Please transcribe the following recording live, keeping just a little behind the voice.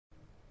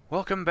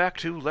Welcome back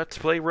to Let's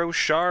Play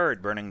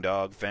Rochard, Burning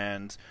Dog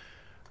fans.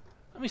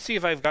 Let me see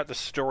if I've got the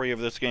story of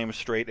this game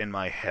straight in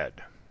my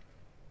head.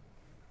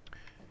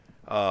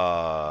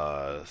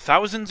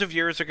 Thousands of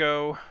years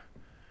ago,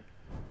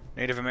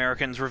 Native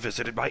Americans were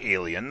visited by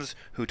aliens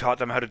who taught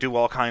them how to do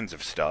all kinds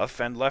of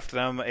stuff and left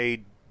them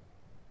a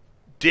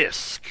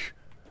disc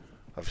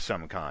of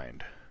some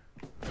kind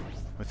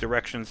with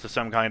directions to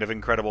some kind of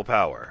incredible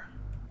power.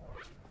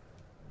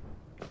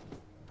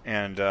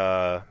 And,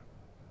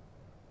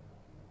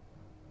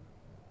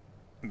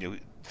 you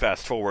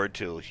fast forward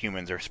to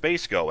humans are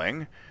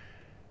space-going,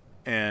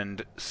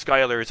 and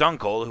Skyler's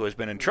uncle, who has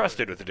been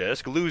entrusted with the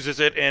disc, loses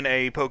it in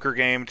a poker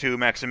game to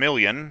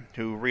Maximilian,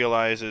 who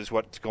realizes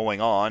what's going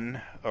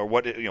on, or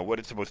what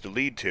it's supposed to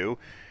lead to,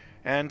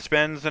 and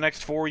spends the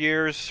next 4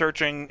 years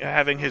searching,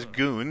 having his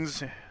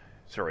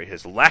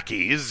his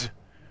lackeys,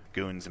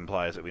 goons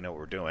implies that we know what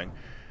we're doing,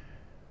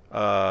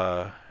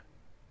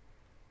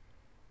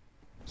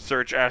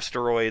 search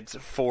asteroids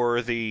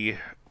for the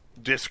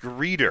disc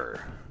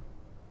reader,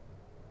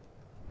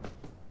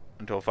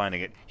 until finding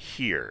it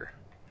here.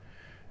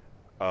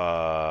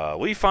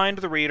 We find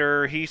the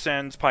reader, he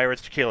sends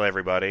pirates to kill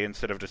everybody,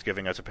 instead of just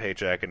giving us a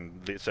paycheck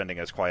and sending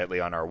us quietly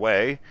on our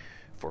way,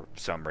 for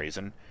some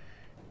reason.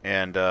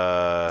 And,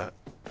 as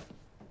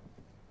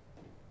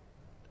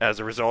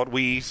a result,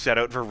 we set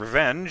out for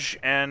revenge,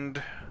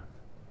 and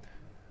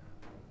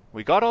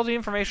we got all the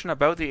information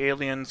about the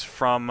aliens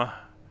from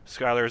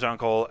Skyler's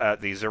uncle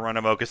at the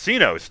Geronimo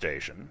Casino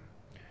station.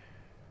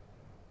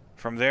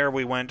 From there,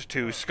 we went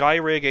to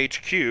Skyrig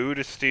HQ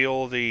to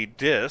steal the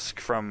disc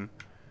from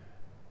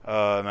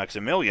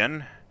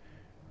Maximilian.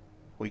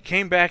 We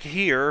came back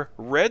here,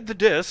 read the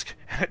disc,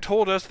 and it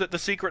told us that the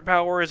secret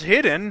power is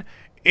hidden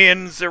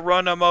in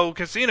Geronimo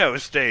Casino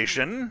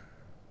Station.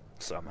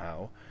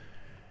 Somehow.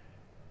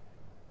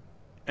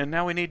 And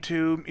now we need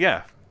to,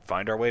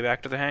 find our way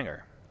back to the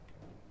hangar.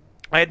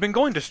 I had been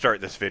going to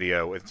start this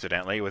video,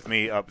 incidentally, with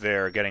me up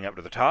there getting up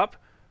to the top.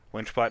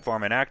 Winch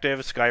platform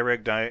inactive,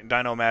 Skyrig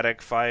Dynomatic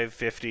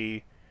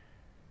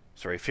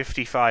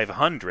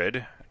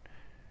 5500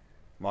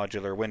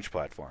 modular winch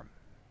platform.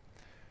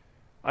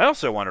 I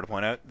also wanted to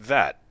point out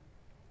that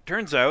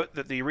turns out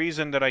that the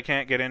reason that I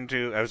can't get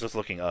into, I was just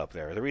looking up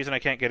there, the reason I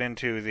can't get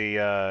into the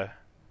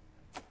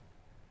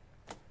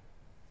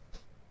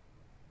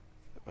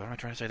what am I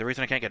trying to say? The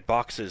reason I can't get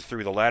boxes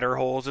through the ladder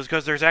holes is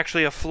because there's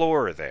actually a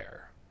floor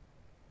there.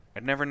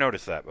 I'd never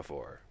noticed that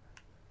before.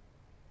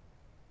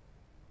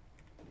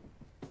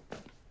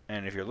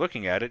 And if you're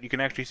looking at it, you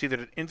can actually see that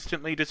it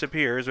instantly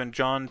disappears when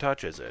John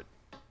touches it.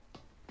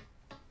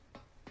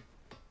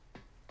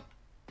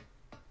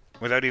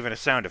 Without even a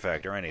sound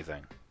effect or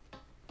anything.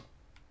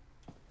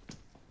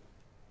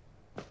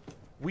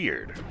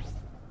 Weird.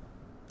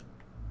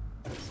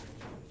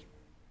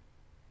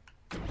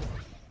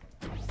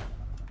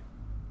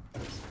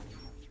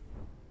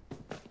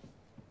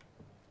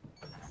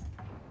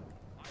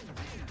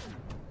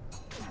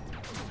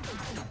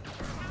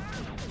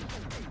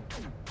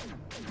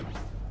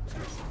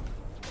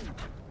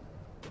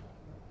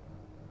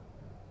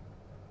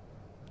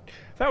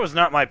 That was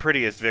not my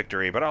prettiest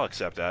victory, but I'll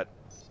accept that.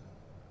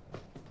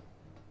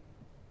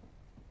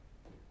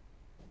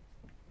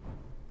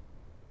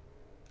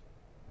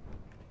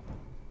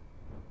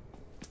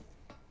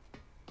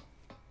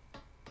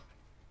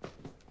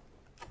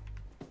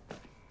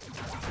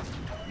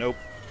 Nope.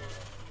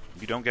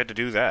 You don't get to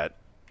do that.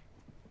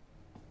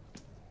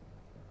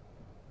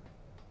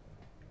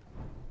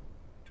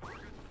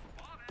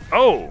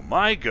 Oh,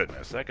 my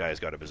goodness. That guy's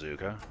got a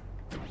bazooka.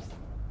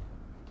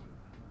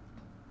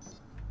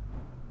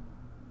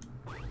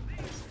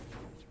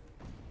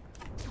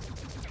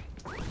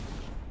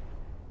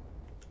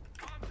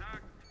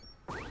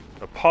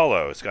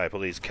 Apollo, Sky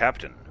Police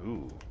Captain.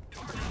 Ooh.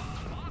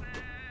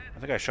 I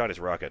think I shot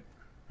his rocket.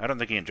 I don't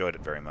think he enjoyed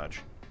it very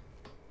much.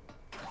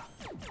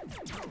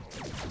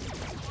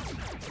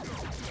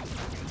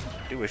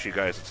 I do wish you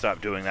guys would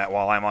stop doing that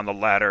while I'm on the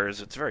ladders.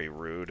 It's very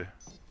rude.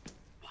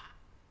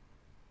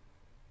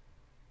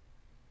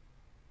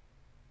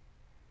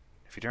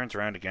 If he turns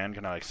around again,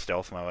 can I like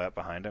stealth my way up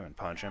behind him and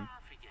punch him?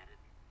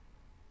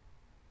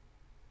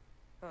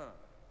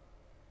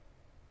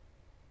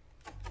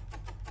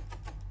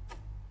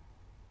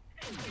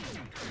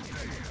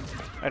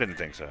 I didn't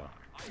think so.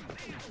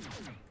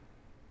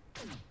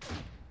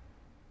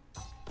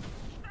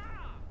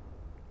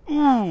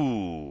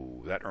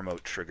 Ooh, that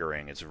remote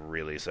triggering is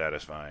really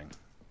satisfying.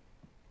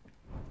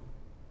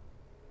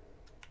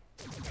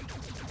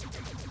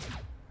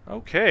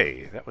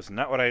 Okay, that was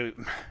not what I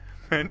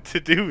meant to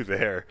do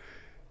there.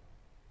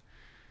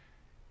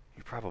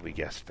 You probably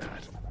guessed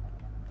that.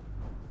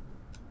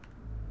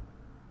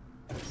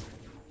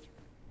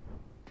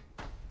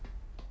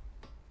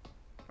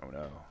 Oh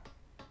no.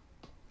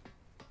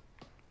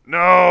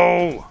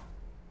 No!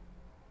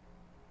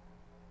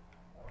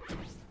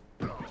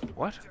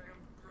 What?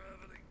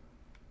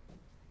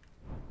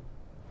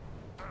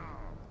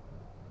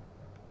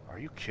 Are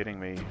you kidding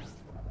me?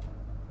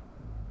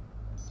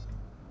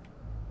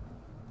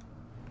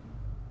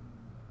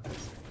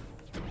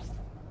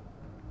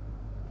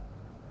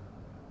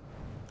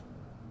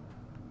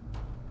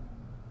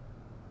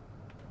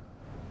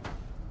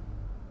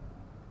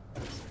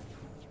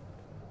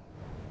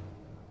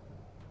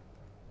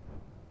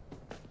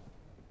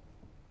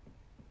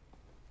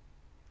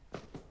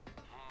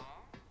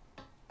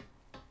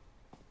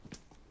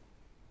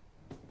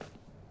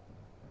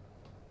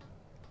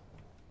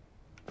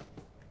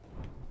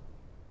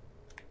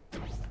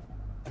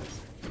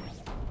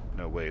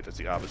 escape. That's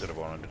the opposite of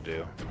what I wanted to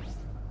do.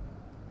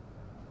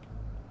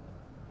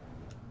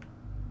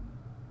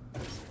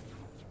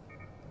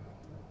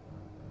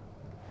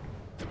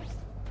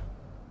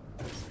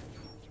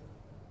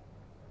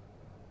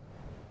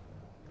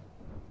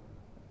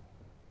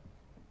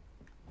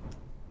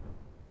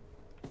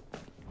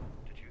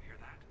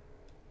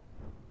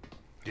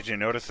 Did you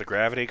notice the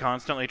gravity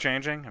constantly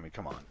changing? I mean,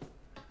 come on.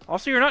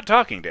 Also, you're not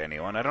talking to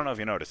anyone. I don't know if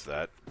you noticed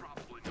that.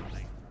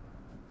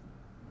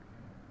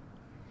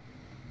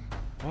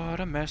 What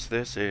a mess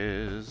this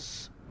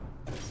is.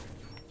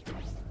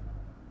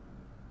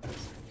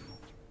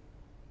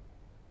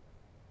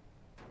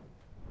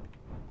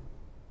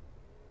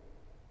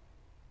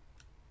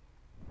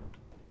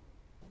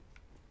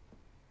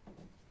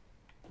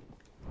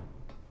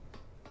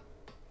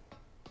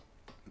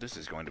 This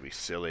is going to be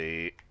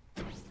silly.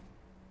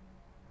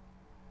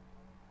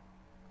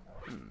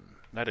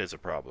 That is a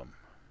problem.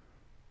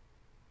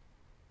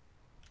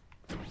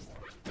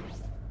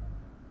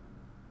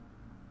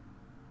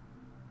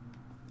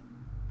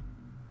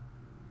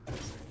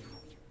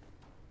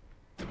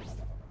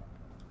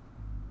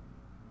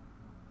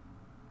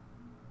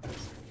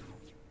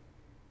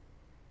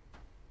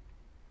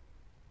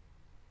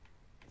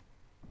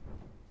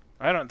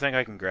 I don't think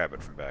I can grab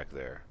it from back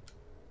there.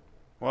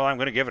 Well, I'm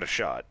going to give it a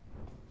shot.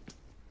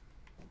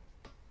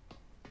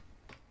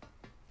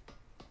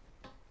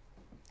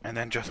 And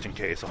then, just in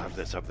case, I'll have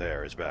this up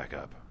there as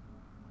backup.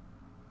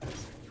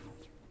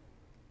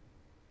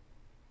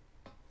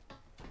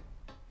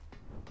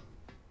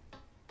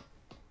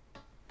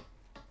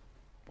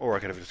 Or I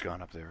could have just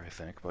gone up there, I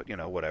think. But, you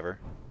know, whatever.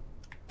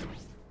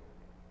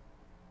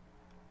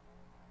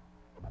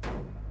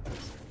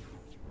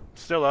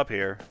 Still up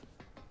here.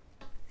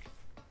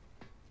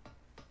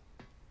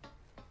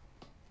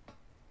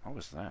 What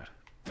was that?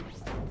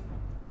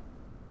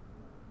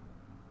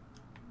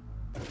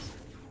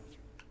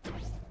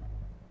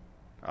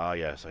 Ah,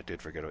 yes, I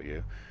did forget about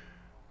you.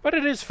 But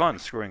it is fun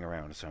screwing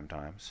around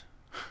sometimes.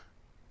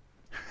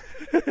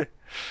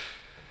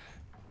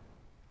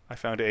 I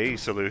found a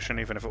solution,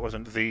 even if it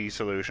wasn't the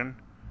solution.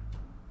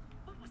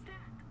 What was that?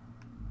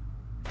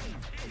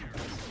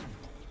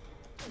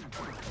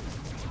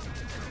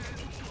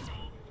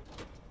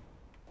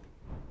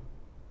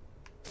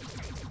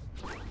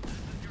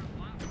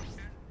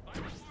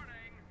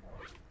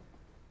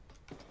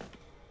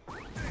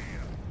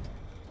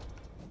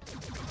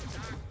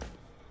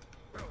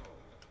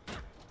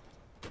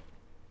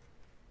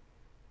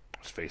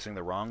 Facing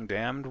the wrong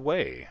damned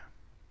way.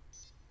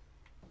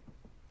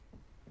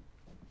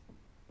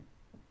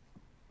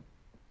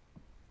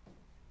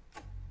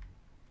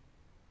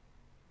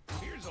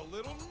 Here's a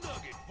little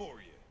nugget for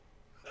you.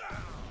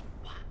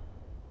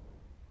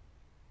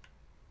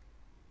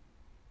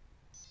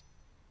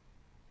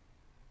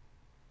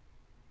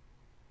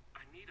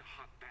 I need a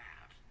hot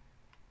bath.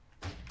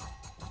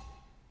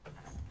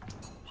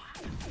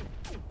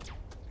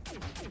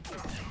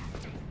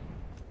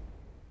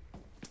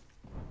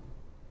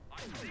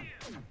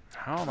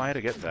 How am I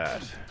to get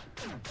that?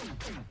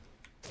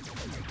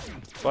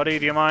 Buddy,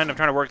 do you mind? I'm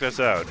trying to work this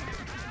out.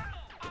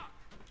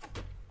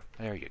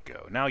 There you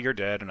go. Now you're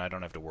dead, and I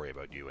don't have to worry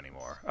about you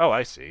anymore. Oh,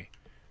 I see.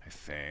 I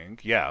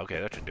think. Yeah, okay,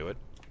 that should do it.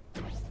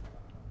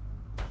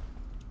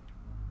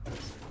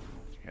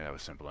 Yeah, that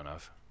was simple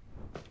enough.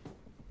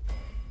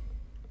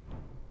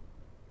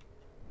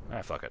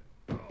 Ah, fuck it.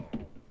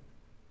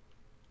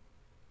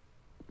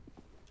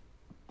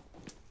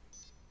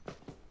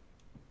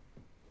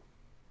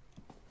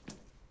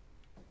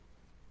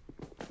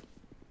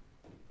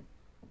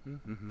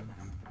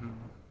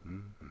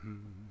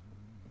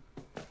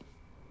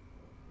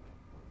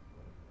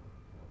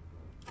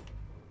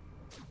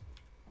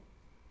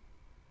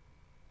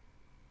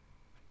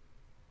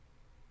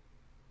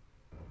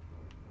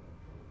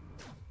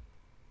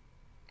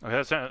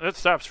 Okay, that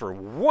stops for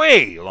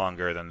way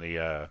longer than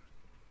the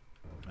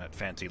that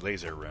fancy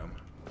laser room.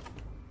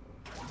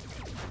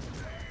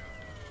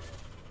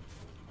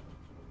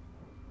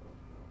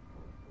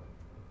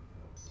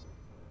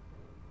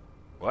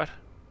 What?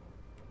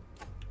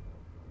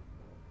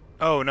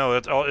 Oh no,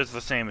 it's all. It's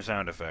the same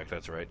sound effect.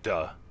 That's right.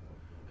 Duh.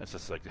 That's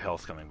just like the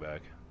health coming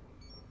back.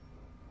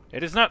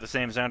 It is not the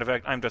same sound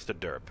effect. I'm just a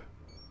derp.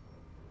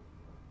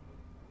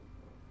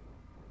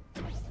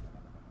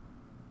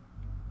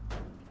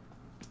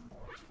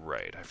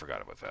 Right, I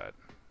forgot about that.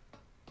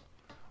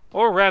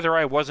 Or rather,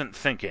 I wasn't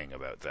thinking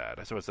about that.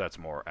 I suppose that's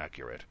more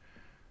accurate.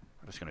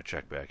 I'm just gonna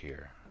check back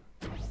here.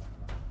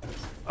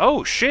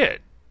 Oh,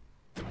 shit!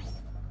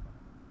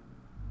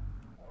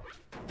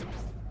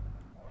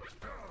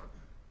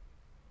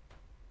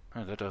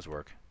 Oh, that does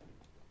work.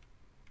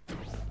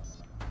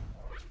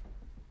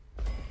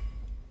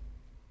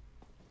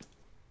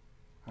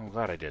 I'm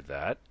glad I did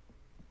that.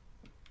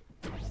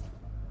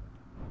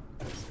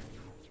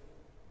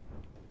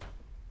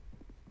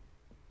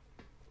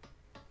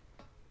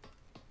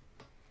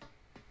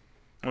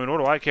 I mean, what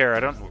do I care? I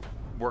don't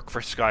work for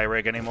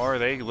Skyrig anymore.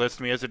 They list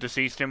me as a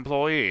deceased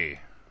employee.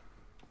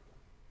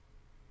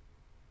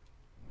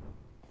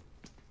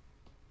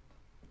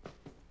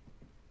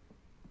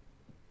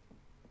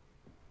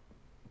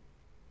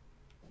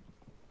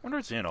 wonder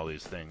what's in all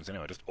these things.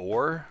 Anyway, just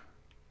ore?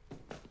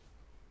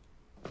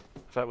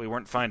 I thought we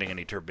weren't finding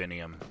any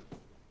turbinium.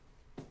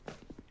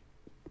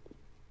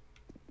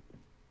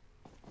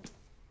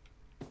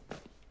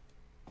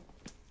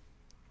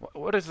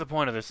 What is the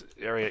point of this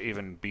area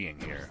even being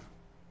here?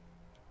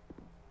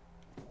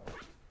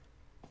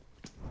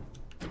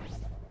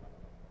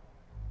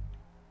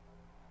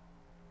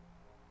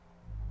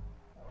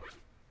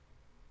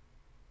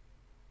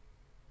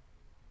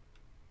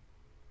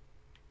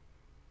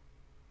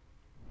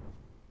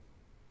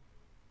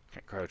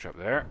 Can't crouch up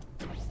there.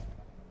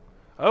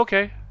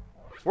 Okay.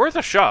 Worth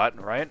a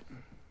shot, right?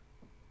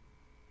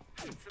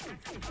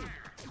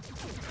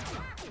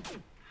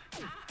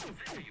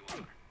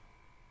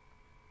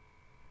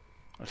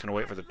 I'm just gonna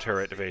wait for the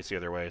turret to face the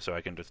other way so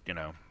I can just, you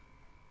know...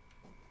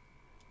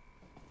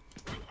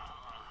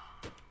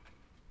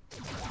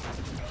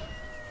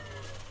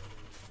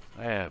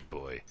 Ah,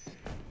 boy.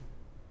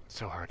 It's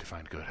so hard to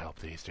find good help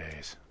these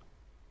days.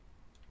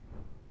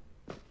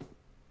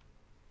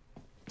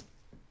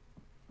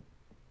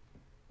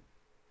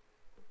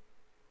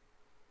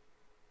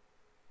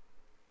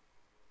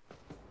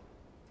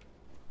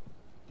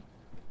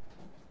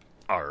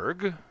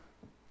 Arg.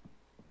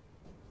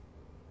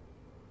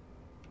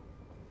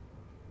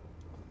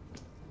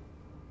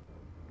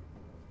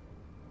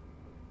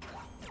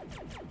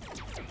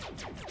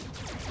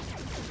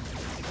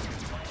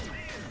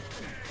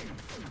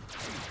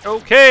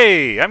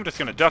 Okay, I'm just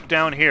gonna duck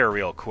down here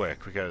real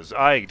quick because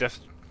I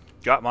just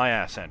got my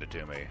ass handed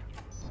to me.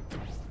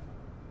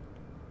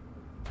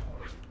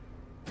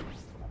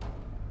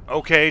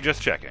 Okay,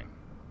 just checking.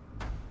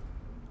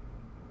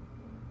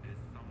 Is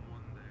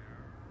someone there?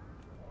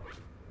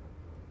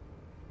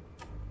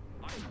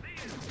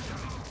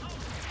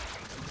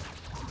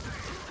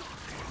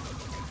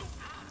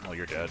 Oh,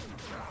 you're dead.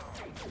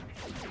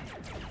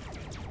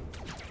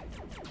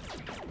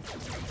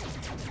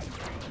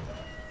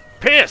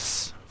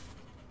 Piss!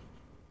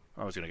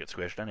 I was gonna get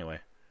squished anyway.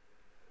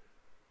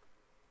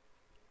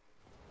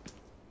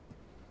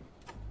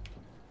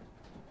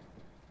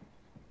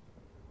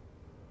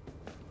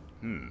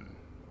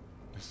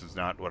 This is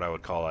not what I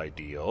would call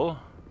ideal.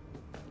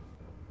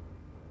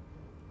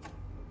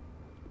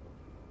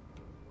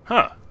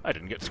 Huh, I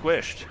didn't get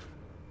squished.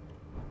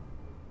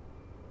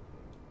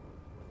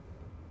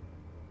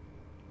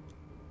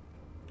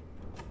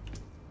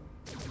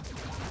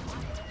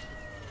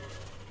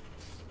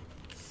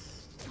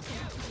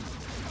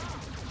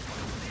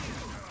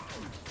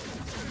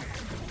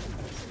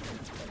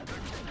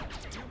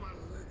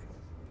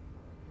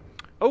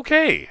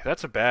 Okay,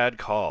 that's a bad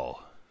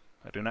call.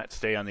 I do not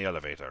stay on the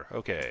elevator.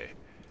 Okay.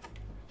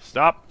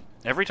 Stop.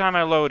 Every time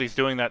I load, he's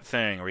doing that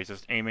thing, where he's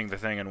just aiming the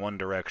thing in one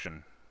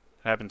direction.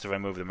 It happens if I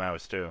move the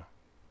mouse, too.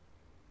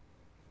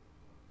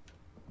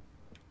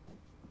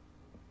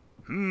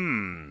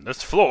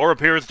 This floor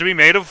appears to be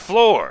made of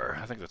floor.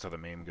 I think that's how the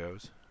meme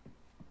goes.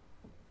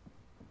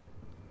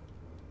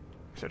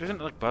 So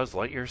isn't it like Buzz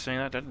Lightyear saying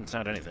that? That didn't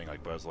sound anything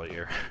like Buzz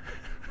Lightyear.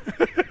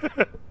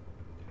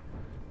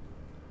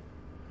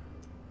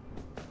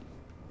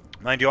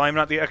 Mind you, I'm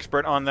not the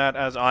expert on that,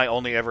 as I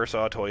only ever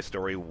saw Toy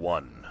Story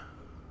 1.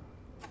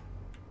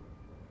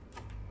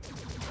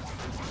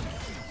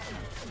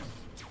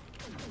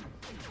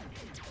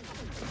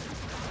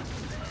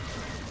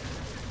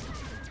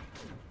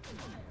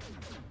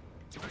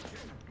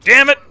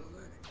 Damn it!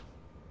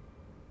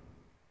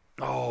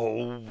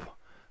 Oh,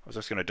 I was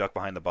just gonna duck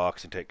behind the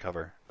box and take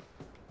cover.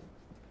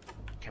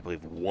 Can't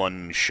believe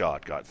one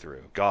shot got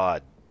through.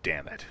 God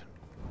damn it.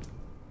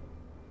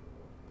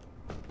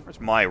 Where's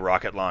my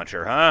rocket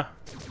launcher, huh?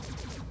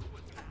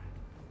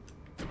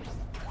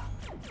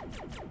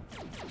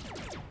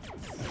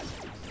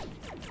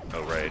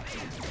 Oh, right.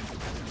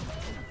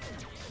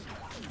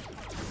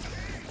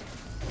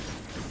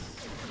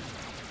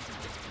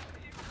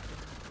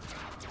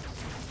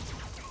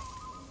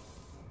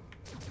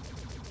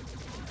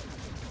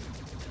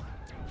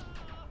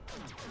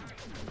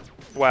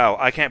 Wow,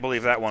 I can't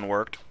believe that one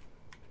worked.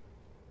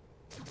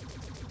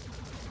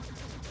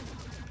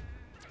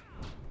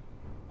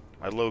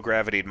 I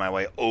low-gravitied my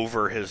way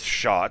over his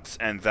shots,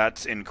 and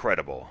that's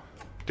incredible.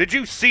 Did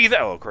you see that?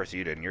 Oh, of course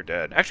you didn't. You're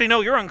dead. Actually, no,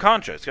 you're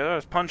unconscious, because I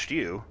just punched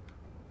you.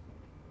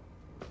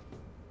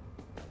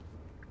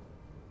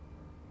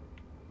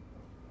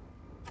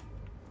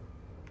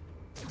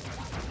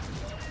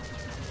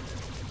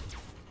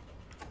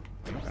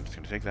 I'm just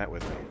going to take that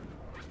with me.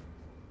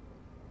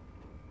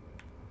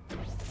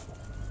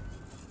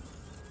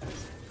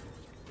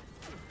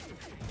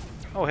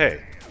 Oh,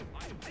 hey.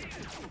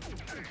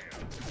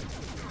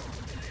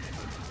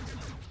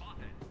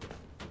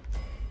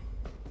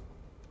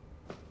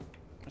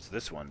 What's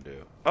this one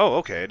do? Oh,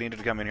 okay, it needed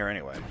to come in here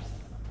anyway.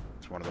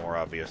 It's one of the more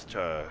obvious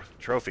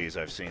trophies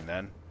I've seen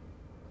then.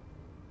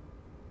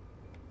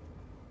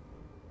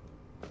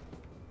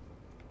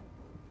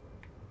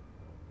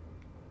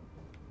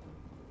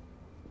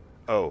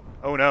 Oh.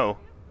 Oh no.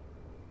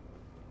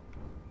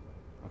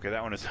 Okay,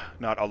 that one is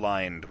not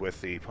aligned with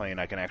the plane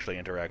I can actually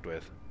interact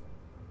with.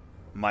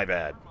 My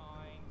bad.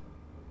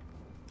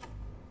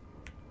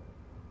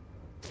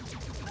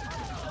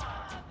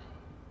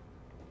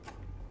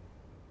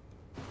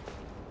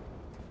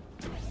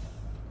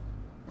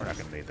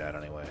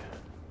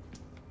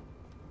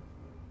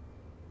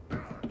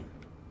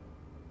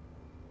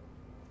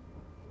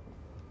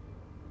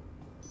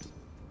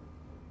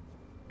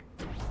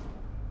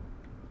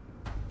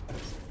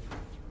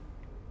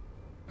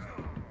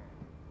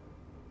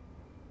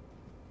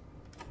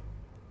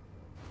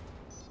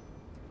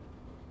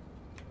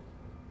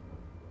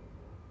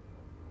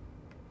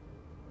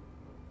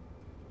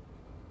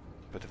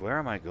 But where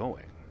am I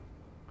going?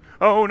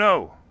 Oh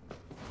no!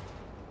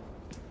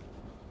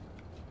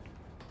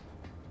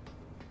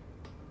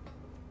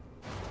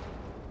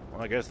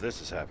 Well, I guess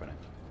this is happening.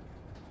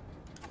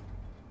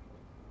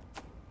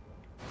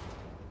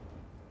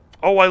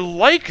 Oh, I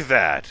like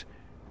that!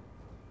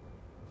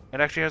 It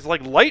actually has,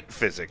 like, light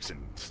physics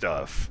and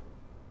stuff.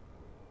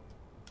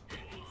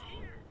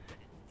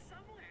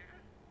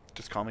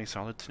 Just call me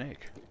Solid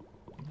Snake.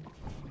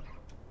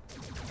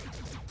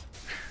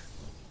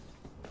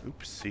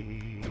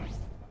 Oopsie.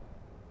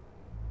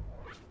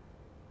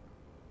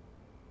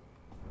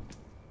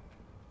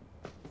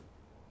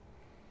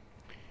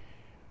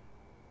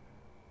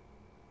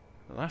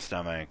 The last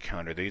time I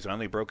encountered these, I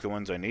only broke the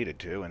ones I needed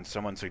to, and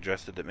someone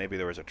suggested that maybe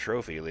there was a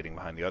trophy leading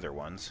behind the other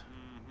ones.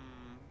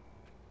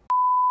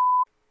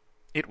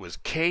 It was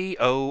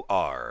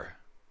KOR.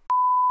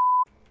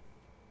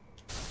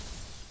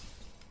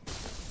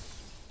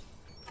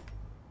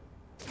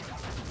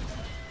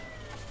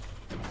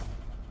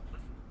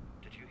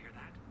 Did you hear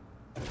that?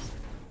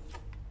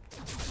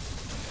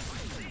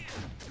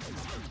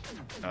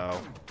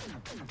 Oh.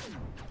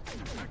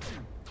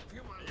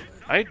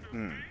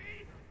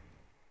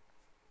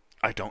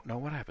 I don't know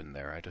what happened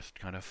there. I just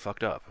kind of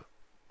fucked up.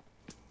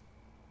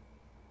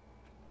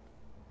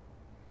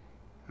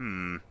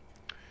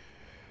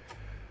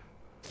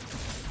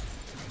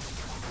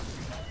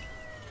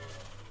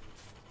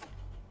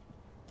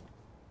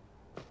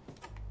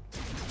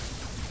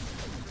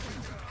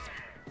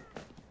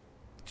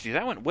 See,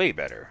 that went way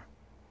better.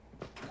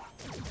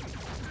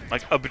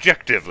 Like,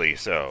 objectively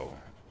so.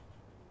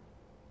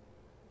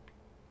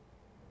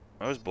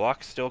 Are those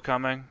blocks still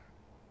coming?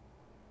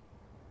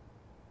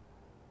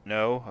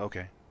 No?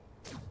 Okay.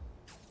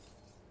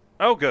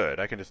 Oh, good.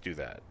 I can just do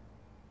that.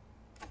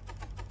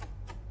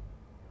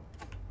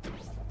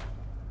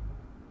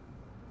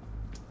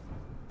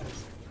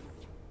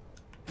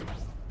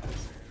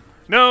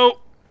 No!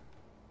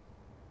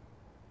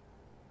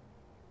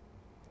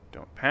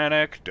 Don't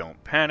panic.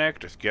 Don't panic.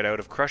 Just get out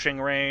of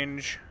crushing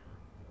range.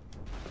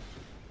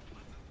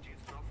 Do you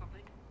smell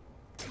something?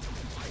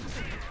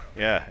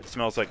 Yeah, it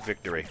smells like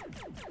victory.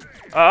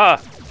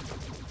 Ah!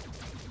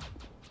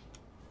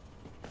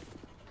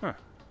 Huh.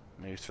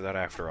 No use for that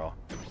after all.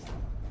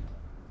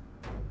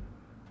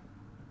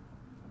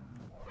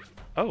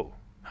 Oh,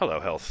 hello,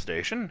 health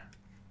station.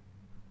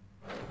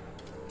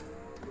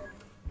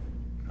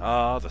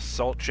 Ah, the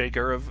salt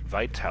shaker of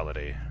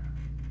vitality.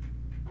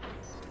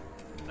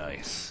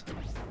 Nice.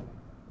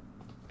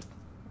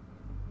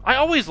 I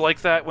always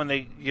like that when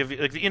they give you,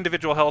 like, the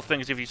individual health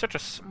things give you such a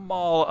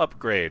small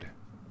upgrade.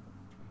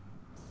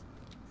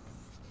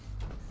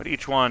 But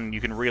each one,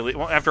 you can really,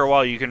 well, after a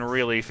while, you can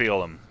really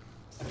feel them.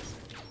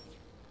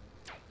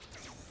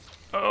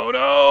 Oh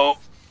no!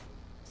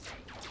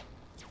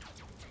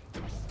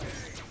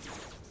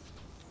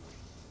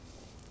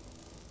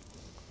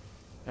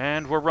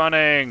 And we're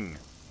running!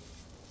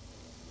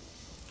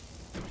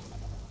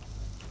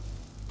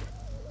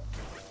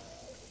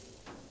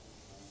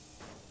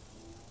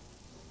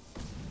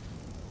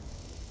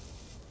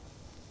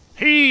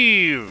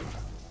 Heave!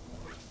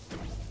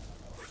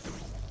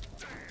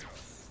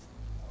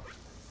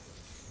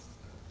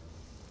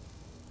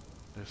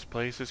 This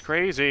place is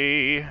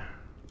crazy.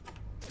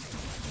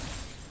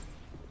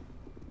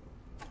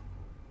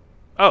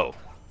 Oh.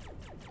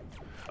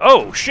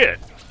 Oh, shit!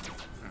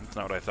 That's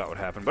not what I thought would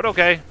happen, but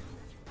okay.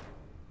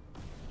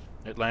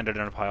 It landed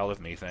in a pile of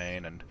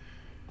methane, and...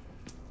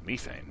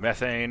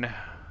 Methane.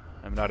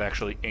 I'm not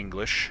actually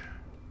English.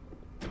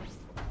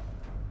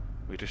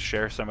 We just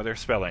share some of their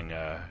spelling,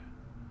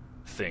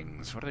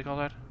 things. What do they call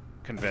that?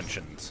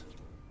 Conventions.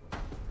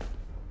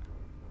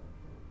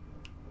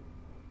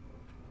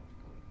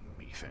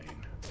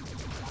 Methane.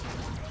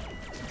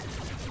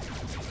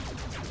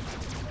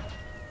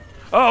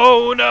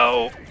 Oh,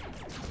 no!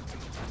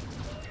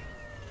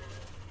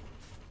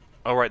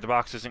 Oh, right, the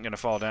box isn't going to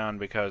fall down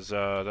because,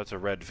 that's a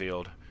red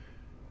field.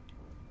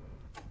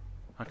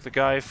 Like the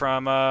guy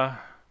from,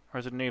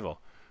 Resident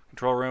Evil.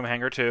 Control room,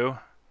 hangar 2.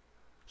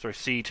 Sorry,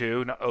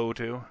 C2, not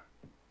O2.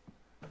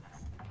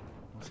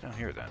 What's down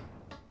here, then?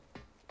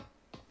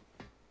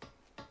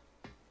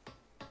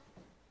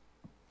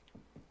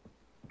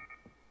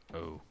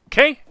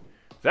 Okay!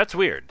 That's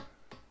weird.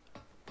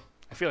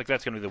 I feel like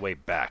that's going to be the way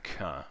back,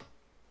 huh?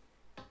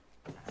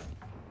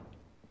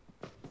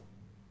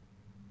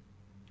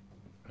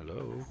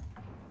 Hello?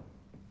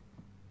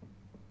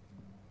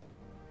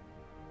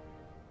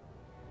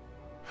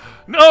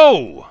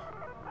 No!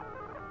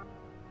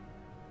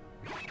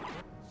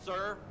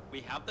 Sir,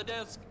 we have the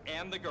disc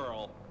and the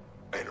girl.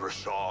 And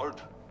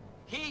Rochard?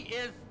 He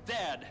is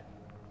dead.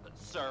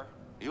 Sir,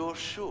 You're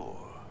sure?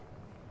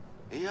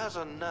 He has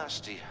a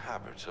nasty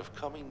habit of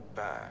coming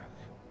back.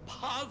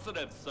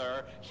 positive,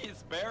 sir.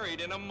 He's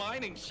buried in a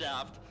mining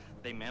shaft.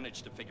 They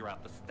managed to figure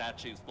out the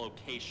statue's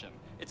location.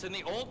 It's in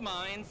the old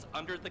mines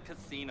under the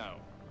casino.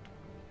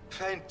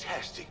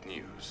 Fantastic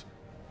news.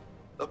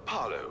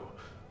 Apollo,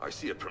 I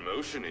see a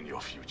promotion in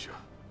your future.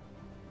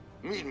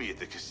 Meet me at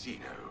the casino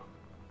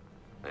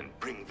and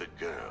bring the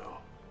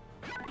girl.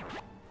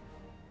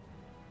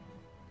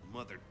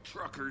 mother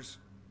truckers.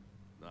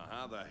 Now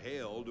how the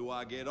hell do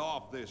I get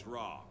off this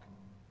rock?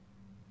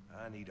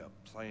 I need a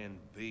plan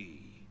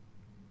B.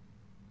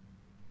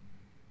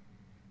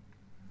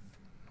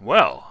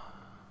 Well,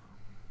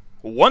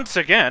 once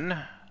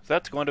again,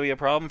 that's going to be a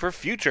problem for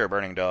future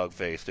Burning Dog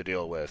Face to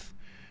deal with,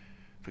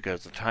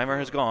 because the timer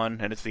has gone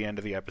and it's the end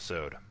of the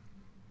episode.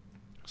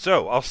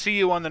 So, I'll see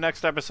you on the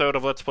next episode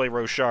of Let's Play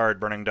Rochard,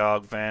 Burning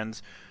Dog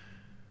fans.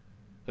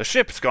 The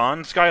ship's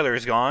gone,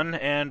 Skyler's gone,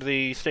 and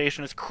the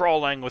station is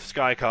crawling with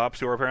Sky Cops,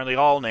 who are apparently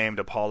all named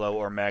Apollo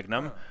or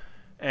Magnum.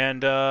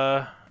 And,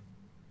 I've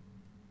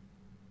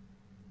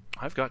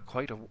got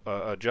quite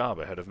a job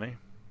ahead of me.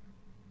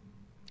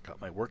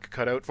 Got my work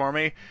cut out for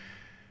me.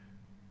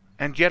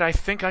 And yet I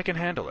think I can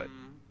handle it.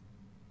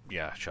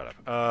 Yeah, shut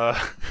up.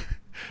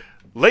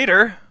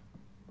 Later!